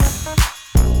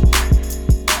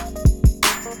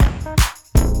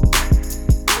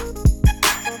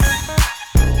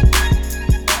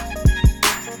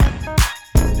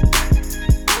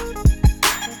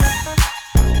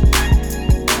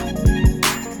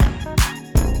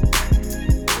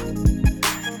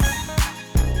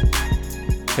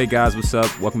Hey guys, what's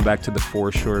up? Welcome back to the For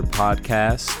Sure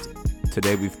podcast.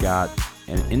 Today we've got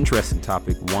an interesting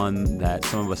topic, one that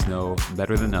some of us know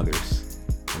better than others,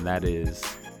 and that is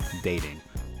dating.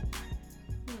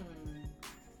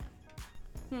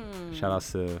 Shout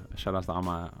outs to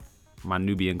all my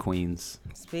Nubian queens.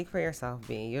 Speak for yourself,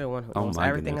 B. You're the one who Oh knows my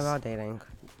everything goodness. about dating.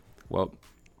 Well,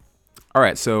 all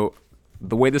right. So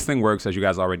the way this thing works, as you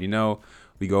guys already know,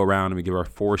 we go around and we give our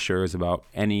for sures about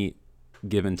any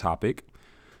given topic.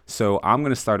 So I'm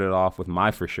going to start it off with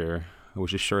my for sure,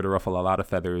 which is sure to ruffle a lot of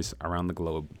feathers around the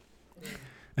globe.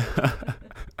 It's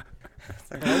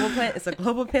a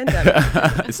global pandemic.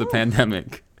 It's a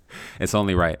pandemic. It's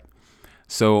only right.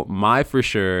 So my for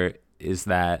sure is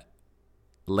that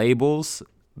labels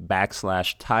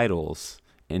 / titles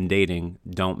in dating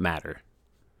don't matter.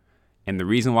 And the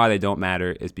reason why they don't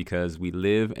matter is because we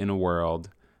live in a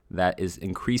world that is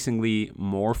increasingly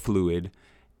more fluid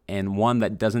and one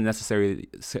that doesn't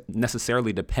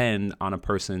necessarily depend on a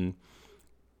person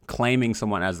claiming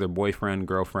someone as their boyfriend,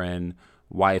 girlfriend,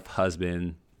 wife,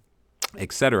 husband,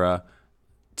 etc.,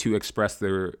 to express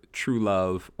their true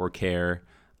love or care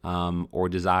or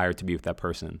desire to be with that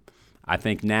person. I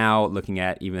think now, looking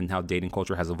at even how dating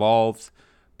culture has evolved,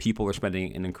 people are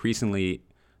spending an increasingly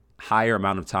higher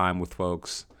amount of time with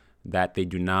folks that they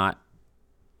do not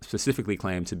specifically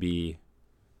claim to be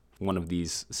one of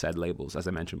these said labels, as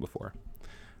I mentioned before.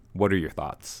 What are your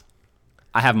thoughts?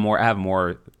 I have more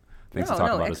things to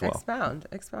talk about as well.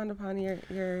 Expound upon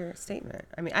your statement.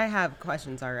 I mean, I have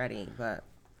questions already, but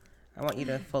I want you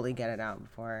to fully get it out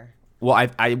before. Well,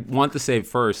 I want to say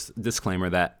first, disclaimer,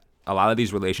 that a lot of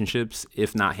these relationships,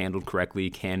 if not handled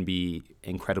correctly, can be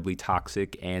incredibly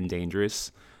toxic and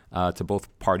dangerous to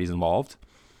both parties involved.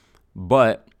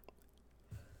 But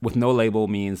with no label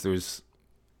means there's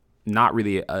not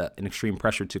really an extreme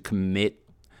pressure to commit,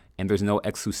 and there's no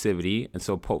exclusivity. And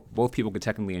so both people could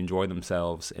technically enjoy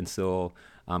themselves and still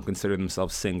consider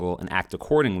themselves single and act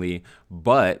accordingly.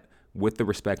 But with the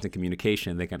respect and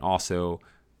communication, they can also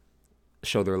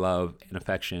show their love and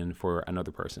affection for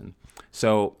another person.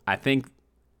 So I think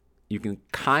you can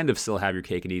kind of still have your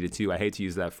cake and eat it too. I hate to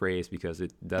use that phrase because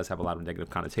it does have a lot of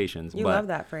negative connotations. You love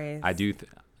that phrase. I do.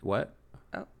 What?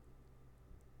 Oh.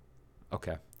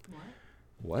 Okay.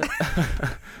 What?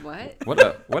 What? What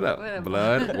up? What up?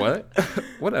 Blood? What?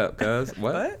 What up, cuz?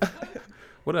 What?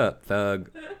 What up, thug?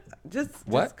 Just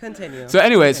continue. So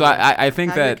anyway, so I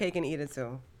think have that your cake and eat it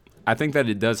too. I think that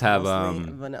it does have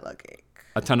Mostly vanilla cake.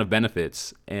 a ton of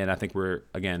benefits, and I think we're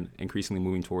again increasingly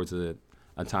moving towards a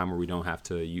time where we don't have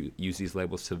to use these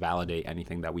labels to validate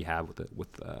anything that we have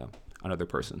with another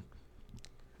person.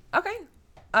 Okay.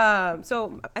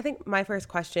 So I think my first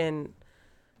question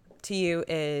to you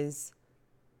is,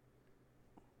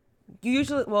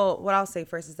 what I'll say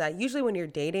first is that usually when you're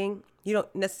dating, you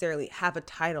don't necessarily have a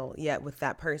title yet with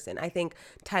that person. I think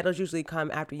titles usually come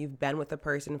after you've been with a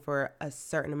person for a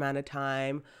certain amount of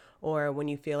time, or when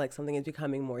you feel like something is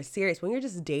becoming more serious. When you're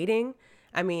just dating,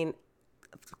 I mean,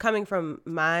 coming from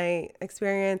my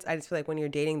experience, I just feel like when you're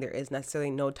dating, there is necessarily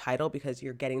no title because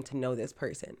you're getting to know this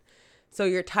person. So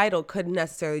your title couldn't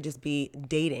necessarily just be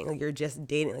dating. Like, you're just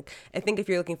dating. Like, I think if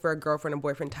you're looking for a girlfriend or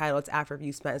boyfriend title, it's after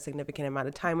you spent a significant amount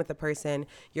of time with the person,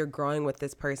 you're growing with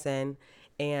this person,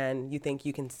 and you think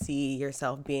you can see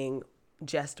yourself being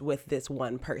just with this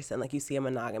one person. Like, you see a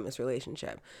monogamous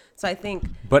relationship. So I think...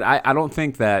 But I don't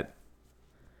think that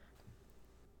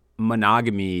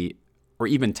monogamy or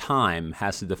even time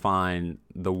has to define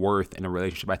the worth in a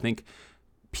relationship. I think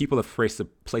people have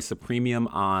placed a premium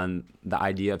on the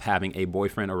idea of having a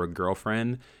boyfriend or a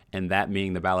girlfriend, and that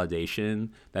being the validation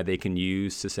that they can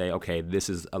use to say, okay, this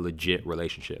is a legit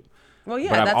relationship. Well,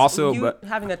 yeah,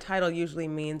 having a title usually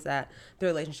means that the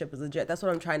relationship is legit. That's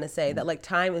what I'm trying to say, that like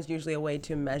time is usually a way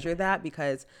to measure that,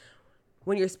 because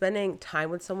when you're spending time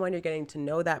with someone, you're getting to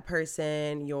know that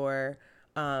person, you're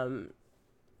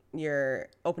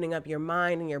opening up your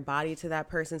mind and your body to that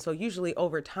person. So usually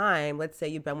over time, let's say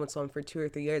you've been with someone for 2 or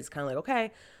 3 years, it's kind of like,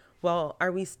 okay, well,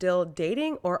 are we still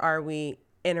dating or are we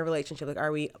in a relationship? Like,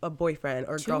 are we a boyfriend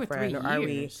or girlfriend, or are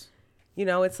we,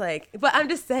 it's like, but I'm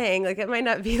just saying, like, it might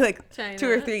not be like China. 2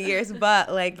 or 3 years,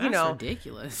 but like, That's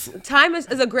ridiculous. Time is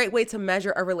a great way to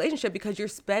measure a relationship, because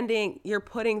you're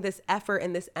putting this effort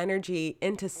and this energy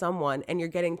into someone and you're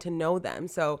getting to know them.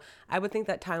 So I would think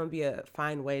that time would be a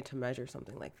fine way to measure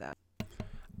something like that.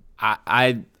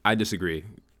 I disagree,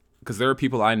 because there are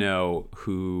people I know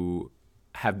who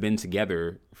have been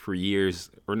together for years,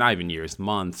 or not even years,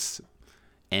 months,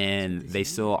 and they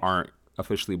still aren't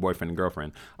officially boyfriend and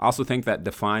girlfriend. I also think that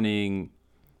defining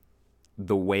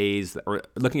the ways, or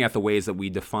looking at the ways that we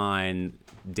define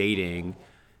dating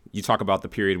you talk about the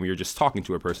period when you're just talking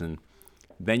to a person.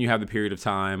 Then you have the period of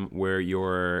time where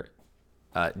you're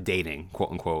dating,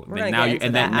 quote unquote. We're Then gonna now get you into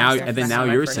and then that now after. and then That's now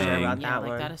my you're first one saying about Yeah, that like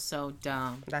one. that is so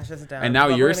dumb. That's just dumb. And now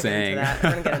But you're we're gonna get into saying- that. We're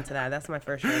gonna get into that. That's my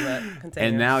first one, but continue.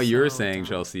 and now you're So saying, dumb.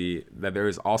 Chelsea, that there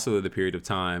is also the period of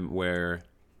time where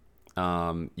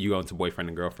you go into boyfriend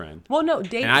and girlfriend. well, no,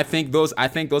 dating. And I think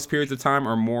those periods of time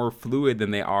are more fluid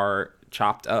than they are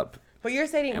chopped up. But you're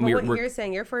saying, And but what we're- you're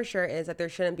saying, you're for sure is that there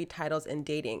shouldn't be titles in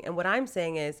dating. And what I'm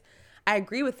saying is, I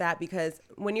agree with that because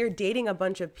when you're dating a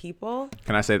bunch of people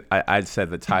Can I say I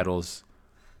said the titles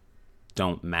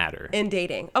don't matter. in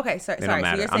dating, okay, sorry, They sorry.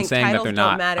 don't matter. So you're saying I'm saying that titles they're don't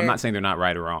not. matter. I'm not saying they're not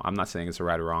right or wrong. I'm not saying it's a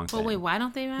right or wrong But thing. wait, why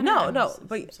don't they matter? No, I'm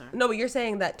but sorry. no, but you're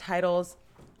saying that titles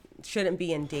shouldn't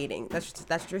be in dating. That's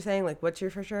what you're saying. Like, what's your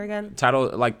for sure again?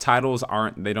 Titles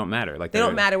aren't. They don't matter. Like They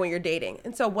don't matter when you're dating.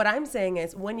 And so what I'm saying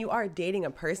is when you are dating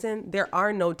a person, there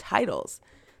are no titles.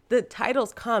 The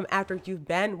titles come after you've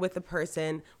been with a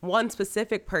person, one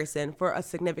specific person, for a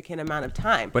significant amount of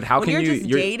time. But how when can you're you- just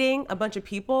you're- dating a bunch of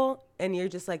people and you're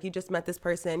just like, you just met this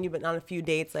person, you've been on a few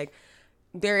dates, like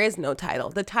there is no title.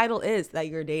 The title is that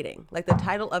you're dating. Like the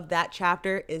title of that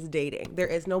chapter is dating. There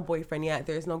is no boyfriend yet.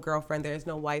 There is no girlfriend. There is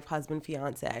no wife, husband,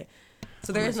 fiance.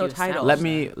 So there is no Unless you title.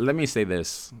 Let me say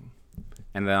this,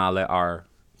 and then I'll let our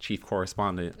chief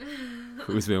correspondent,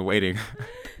 who's been waiting,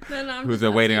 who's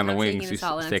been waiting on the wings, she's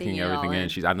taking everything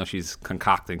in. I know she's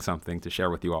concocting something to share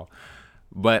with you all.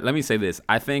 But let me say this: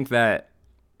 I think that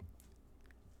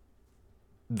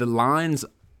the lines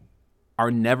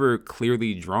are never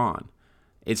clearly drawn.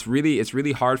 It's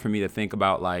really hard for me to think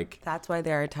about like. That's why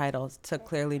there are titles to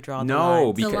clearly draw the No,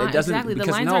 lines. because The line, it doesn't. exactly. The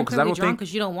Because lines no, aren't because I clearly don't drawn think.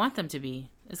 because you don't want them to be.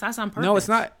 That's on purpose. No, it's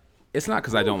not. It's not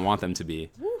because I don't want them to be.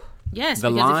 Yes, The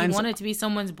because if lines- you wanted to be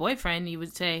someone's boyfriend, you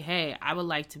would say, "Hey, I would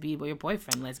like to be your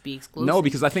boyfriend. Let's be exclusive." No,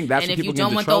 because I think that's and what if you people get don't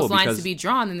into want trouble those lines because to be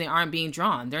drawn, then they aren't being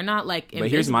drawn. They're not like invisible.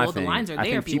 But here's my The thing. lines are I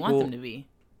there think if you want people- them to be.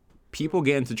 people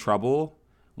get into trouble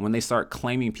when they start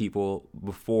claiming people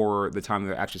before the time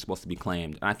they're actually supposed to be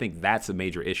claimed. And I think that's a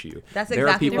major issue. That's There are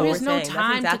exactly people- There what is we're no saying. That's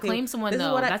time exactly- to claim someone this is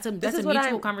though. what I- That's a this is a what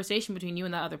mutual I'm- conversation between you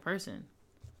and the other person.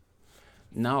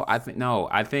 No,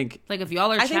 I think Like if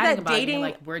y'all are I think chatting that about it, and dating- you're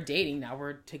like we're dating now,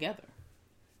 we're together.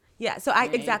 Yeah, so Yeah,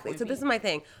 exactly. point So this B. is my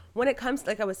thing. When it comes,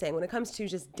 like I was saying, when it comes to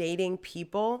just dating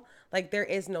people, like there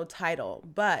is no title.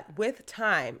 But with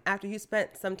time, after you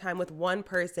spent some time with one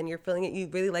person, you're feeling it, you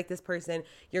really like this person,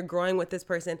 you're growing with this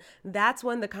person, that's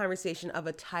when the conversation of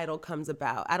a title comes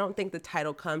about. I don't think the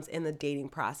title comes in the dating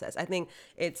process. I think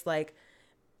it's like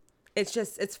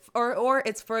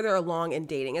it's further along in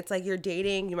dating. It's like you're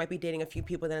dating, you might be dating a few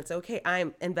people, then it's okay,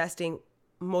 I'm investing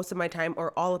most of my time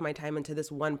or all of my time into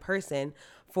this one person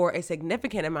for a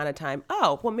significant amount of time.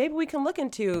 Oh, well, maybe we can look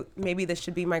into maybe this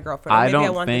should be my girlfriend. Or maybe I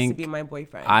want this to be my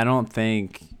boyfriend. I don't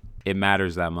think it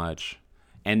matters that much.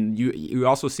 And you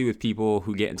also see with people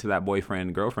who get into that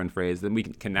boyfriend girlfriend phrase, then we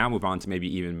can now move on to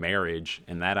maybe even marriage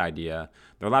and that idea.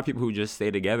 There are a lot of people who just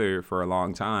stay together for a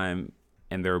long time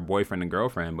and they're boyfriend and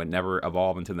girlfriend, but never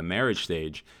evolve into the marriage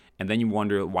stage. And then you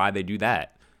wonder why they do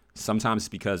that. Sometimes it's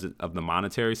because of the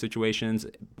monetary situations,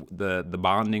 the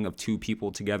bonding of two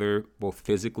people together, both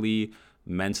physically,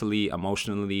 mentally,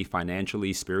 emotionally,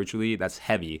 financially, spiritually, that's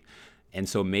heavy. And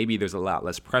so maybe there's a lot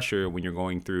less pressure when you're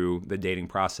going through the dating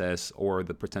process or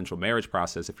the potential marriage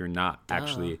process if you're not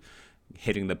actually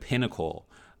hitting the pinnacle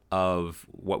of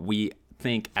what we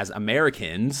think as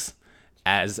Americans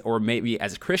or maybe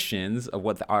as Christians of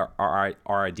what our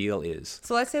ideal is.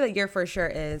 So let's say that your for sure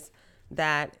is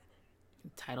that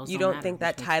Titles. you don't think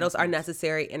that titles are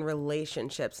necessary in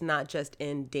relationships, not just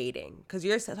in dating, because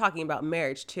you're talking about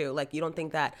marriage too. Like you don't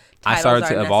think that I titles started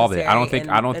are to evolve it. I don't necessary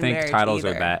think in marriage titles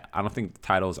either. are that. I don't think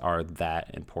titles are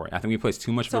that important. I think we place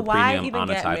too much So of a why premium even on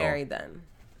a get title. married then?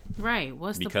 Right.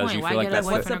 What's the Because point? you Why feel like get a that's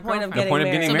the- boyfriend What's the or point of girlfriend? The point of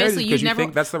getting So married is basically, because you never,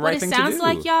 think that's the right thing to What do. it sounds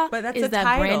like, y'all, But that's is a that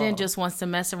title. Brandon just wants to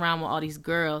mess around with all these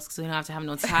girls because he don't have to have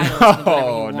no titles. He can do whatever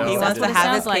Oh, he no. wants. He That's wants what to it have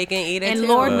sounds his like. cake and eat it And too.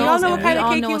 Lord We knows, all know and what we kind of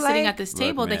all cake know you sitting like. at this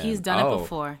table that man. he's done it Oh.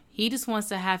 before. He just wants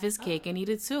to have his cake and eat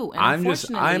it too. And I'm just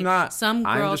some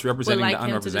girls just representing would like the him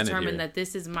to unrepresented determine here. that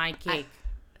this is my cake.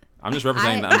 I'm just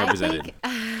representing the I unrepresented.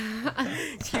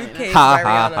 think, Cake Ha by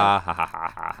ha Rihanna. ha ha ha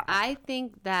ha ha. I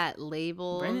think that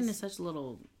labels. Brandon is such a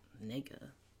little nigga.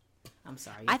 I'm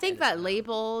sorry. I think that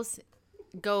labels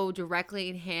go directly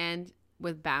in hand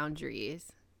with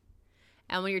boundaries.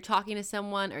 And when you're talking to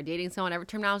someone or dating someone, whatever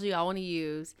terminology you all want to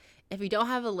use, if you don't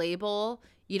have a label,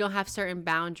 you don't have certain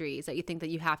boundaries that you think that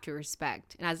you have to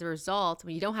respect. And as a result,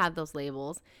 when you don't have those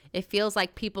labels, it feels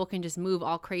like people can just move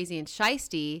all crazy and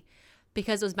shisty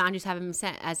because those boundaries haven't been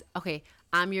set as, okay,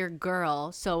 I'm your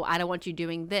girl, so I don't want you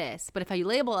doing this. But if I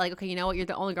label like, okay, you know what, you're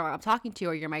the only girl I'm talking to,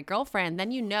 or you're my girlfriend,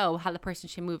 then you know how the person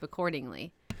should move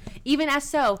accordingly. Even as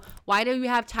so, why do we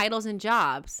have titles and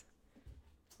jobs?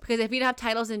 Because if you don't have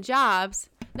titles and jobs,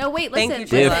 no, wait, listen.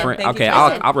 Thank you, Jayla. Different. Thank you, Okay,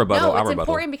 Jayla. I'll rebuttal. No, I'll it's rebuttal.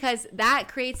 important because that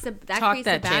creates the Talk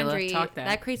that, Jayla. boundary. Talk that.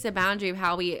 That creates a boundary of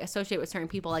how we associate with certain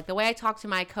people. Like the way I talk to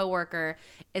my coworker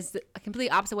is a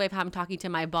completely opposite way of how I'm talking to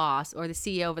my boss or the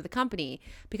CEO of the company.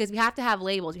 Because we have to have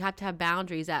labels. We have to have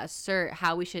boundaries that assert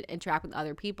how we should interact with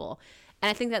other people. And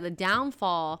I think that the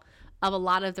downfall of a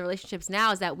lot of the relationships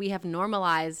now is that we have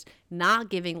normalized not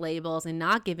giving labels and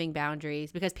not giving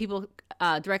boundaries because people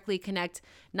directly connect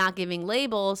not giving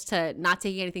labels to not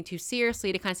taking anything too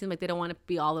seriously, to kind of seem like they don't want to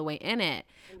be all the way in it.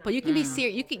 But you can be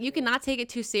serious. You can not take it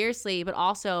too seriously, but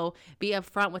also be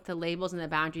upfront with the labels and the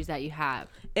boundaries that you have.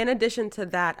 In addition to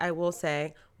that, I will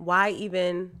say, why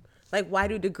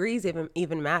do degrees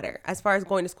even matter? As far as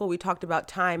going to school, we talked about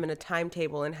time and a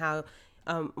timetable and how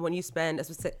when you spend a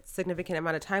significant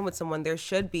amount of time with someone, there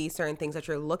should be certain things that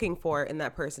you're looking for in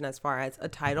that person as far as a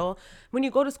title. When you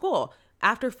go to school,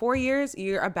 after 4 years,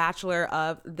 you're a bachelor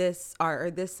of this art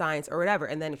or this science or whatever.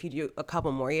 And then if you do a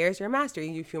couple more years, you're a master.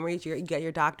 You do a few more years, you get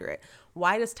your doctorate.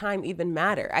 Why does time even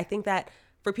matter? I think that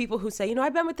for people who say,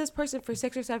 I've been with this person for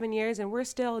 6 or 7 years and we're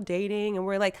still dating and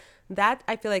we're like, that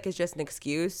I feel like is just an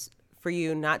excuse for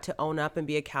you not to own up and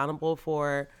be accountable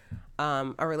for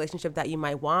a relationship that you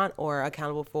might want, or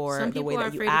accountable for the way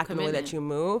that you act and the way that you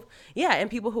move. Yeah, and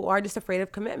people who are just afraid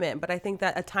of commitment. But I think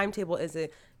that a timetable is a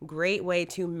great way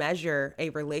to measure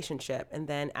a relationship. And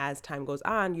then as time goes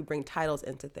on, you bring titles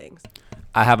into things.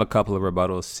 I have a couple of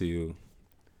rebuttals to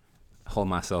hold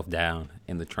myself down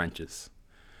in the trenches.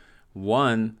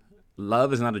 One,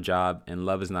 love is not a job and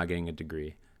love is not getting a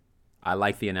degree. I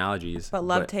like the analogies. But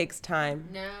love takes time.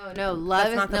 No,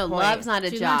 love's not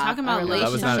a She's job. not talking about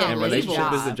love is not a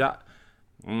relationship is a job.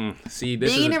 job. See,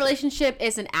 this Being is in a relationship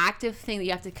is an active thing that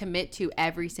you have to commit to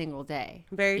every single day.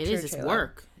 Very It true. is. It's Taylor.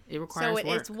 work. It requires work.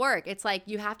 It's work. It's like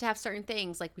you have to have certain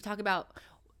things. Like we talk about,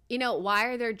 why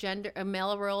are there gender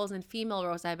male roles and female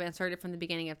roles that have been inserted from the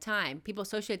beginning of time? People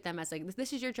associate them as like,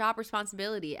 this is your job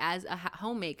responsibility as a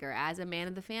homemaker, as a man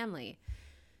of the family.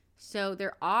 So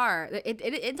there are,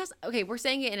 it does, okay, we're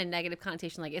saying it in a negative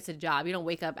connotation, like it's a job. You don't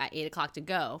wake up at 8 o'clock to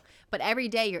go. But every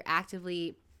day you're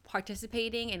actively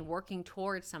participating and working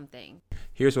towards something.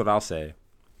 Here's what I'll say.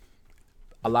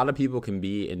 A lot of people can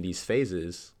be in these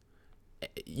phases.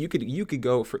 You could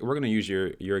go for, we're going to use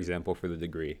your example for the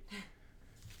degree.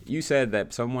 You said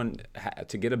that someone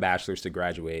to get a bachelor's to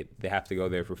graduate, they have to go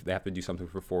there they have to do something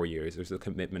for 4 years. There's a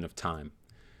commitment of time.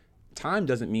 Time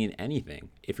doesn't mean anything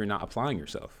if you're not applying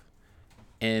yourself.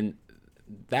 And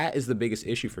that is the biggest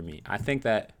issue for me. I think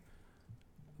that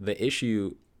the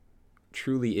issue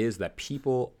truly is that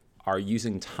people are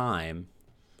using time,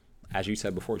 as you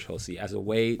said before, Chelsea, as a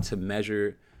way to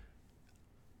measure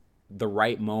the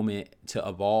right moment to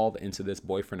evolve into this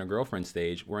boyfriend or girlfriend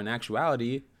stage, where in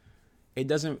actuality, it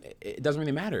doesn't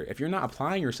really matter. If you're not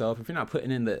applying yourself, if you're not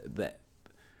putting in the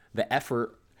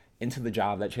effort into the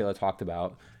job that Shayla talked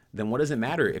about, then what does it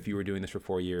matter if you were doing this for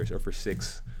 4 years or for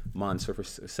 6 months or for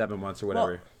 7 months or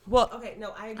whatever? Well, okay,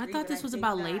 no, I agree. I thought this was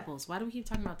about labels. Why do we keep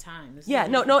talking about time? It's Yeah,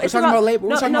 no, We're talking about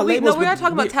labels. No, we're not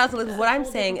talking about titles and labels. What I'm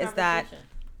saying is that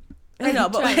I know,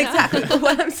 but exactly. But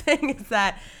what I'm saying is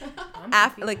that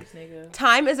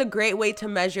time is a great way to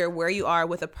measure where you are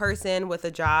with a person, with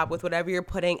a job, with whatever you're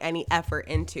putting any effort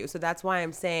into. So that's why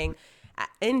I'm saying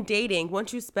in dating,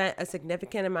 once you spent a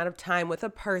significant amount of time with a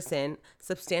person,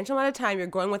 substantial amount of time, you're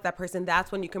going with that person,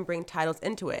 that's when you can bring titles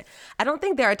into it. I don't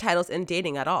think there are titles in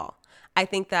dating at all. I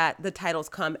think that the titles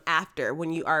come after,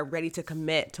 when you are ready to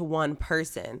commit to one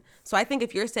person. So I think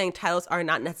if you're saying titles are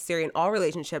not necessary in all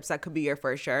relationships, that could be your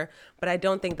for sure. But I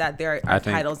don't think that there are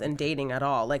titles in dating at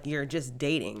all. Like, you're just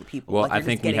dating people. Well, like, I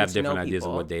think we have different ideas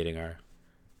of what dating are.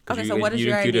 Okay, so what is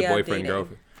your idea of dating?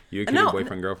 You included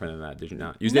boyfriend, girlfriend in that, did you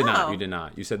not? You did not. You did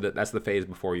not. You said that that's the phase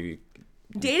before you.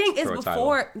 Dating is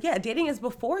before, dating is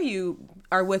before you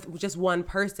are with just one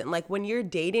person. Like, when you're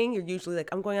dating, you're usually like,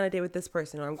 I'm going on a date with this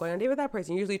person, or I'm going on a date with that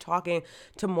person. You're usually talking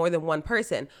to more than one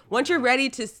person. Once you're ready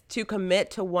to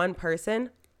commit to one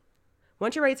person,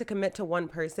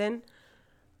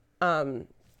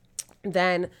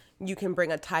 then you can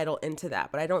bring a title into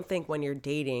that. But I don't think when you're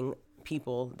dating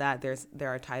people that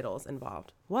there are titles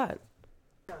involved. What?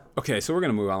 Okay, so we're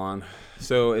gonna move on.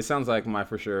 So it sounds like my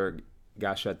for sure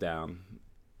got shut down.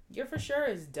 Your for sure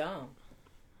is dumb.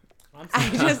 I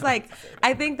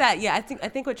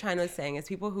think what China was saying is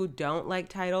people who don't like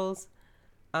titles,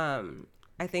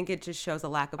 I I think it just shows a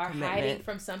lack of Are hiding commitment.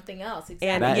 from something else. Exactly.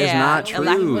 And That is yeah, not a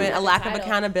lack of true. commitment, a lack of Title.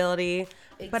 accountability.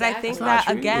 But I think Exactly. That's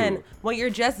that not again, true. when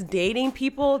you're just dating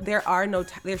people, there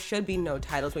should be no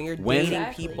titles when you're When- dating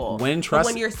Exactly. people. When But trust-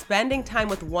 when you're spending time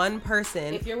with one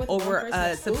person If you're with over one person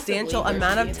a exclusively, substantial there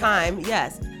amount should of be a title. time,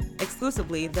 yes,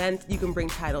 exclusively, then you can bring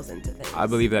titles into things. I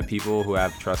believe that people who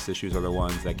have trust issues are the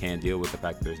ones that can't deal with the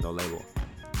fact that there's no label.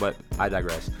 But I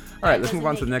digress. All right, let's move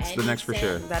on to the doesn't next make for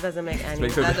sure. any that doesn't make any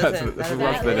Let's sense. move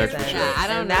on to the next for sure. Yeah, I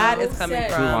don't And know. that is coming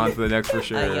Let's Move on to from the next for a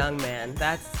sure. young man.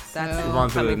 That's Move on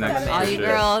to the coming next from a for All man. you sure.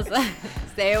 girls,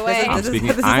 stay away. I'm This speaking-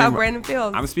 is how I'm- Brandon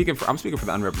feels. I'm speaking for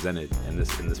the unrepresented in this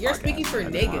You're podcast. speaking for I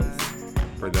just niggas.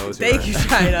 want- For those who Thank are, you,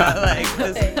 China. Like,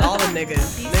 'cause all the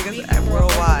niggas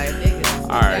worldwide.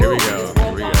 All right, here we go.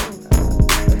 Here we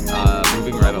go.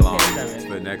 Moving right along to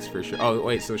the next for sure. Oh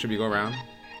wait, so should we go around?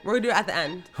 We're gonna do it at the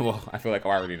end. Well, I feel like I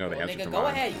already know the answer Nigga, to go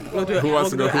mine. ahead. We'll do it. Who wants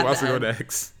to we'll go? do it Who at wants to the go end.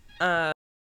 next?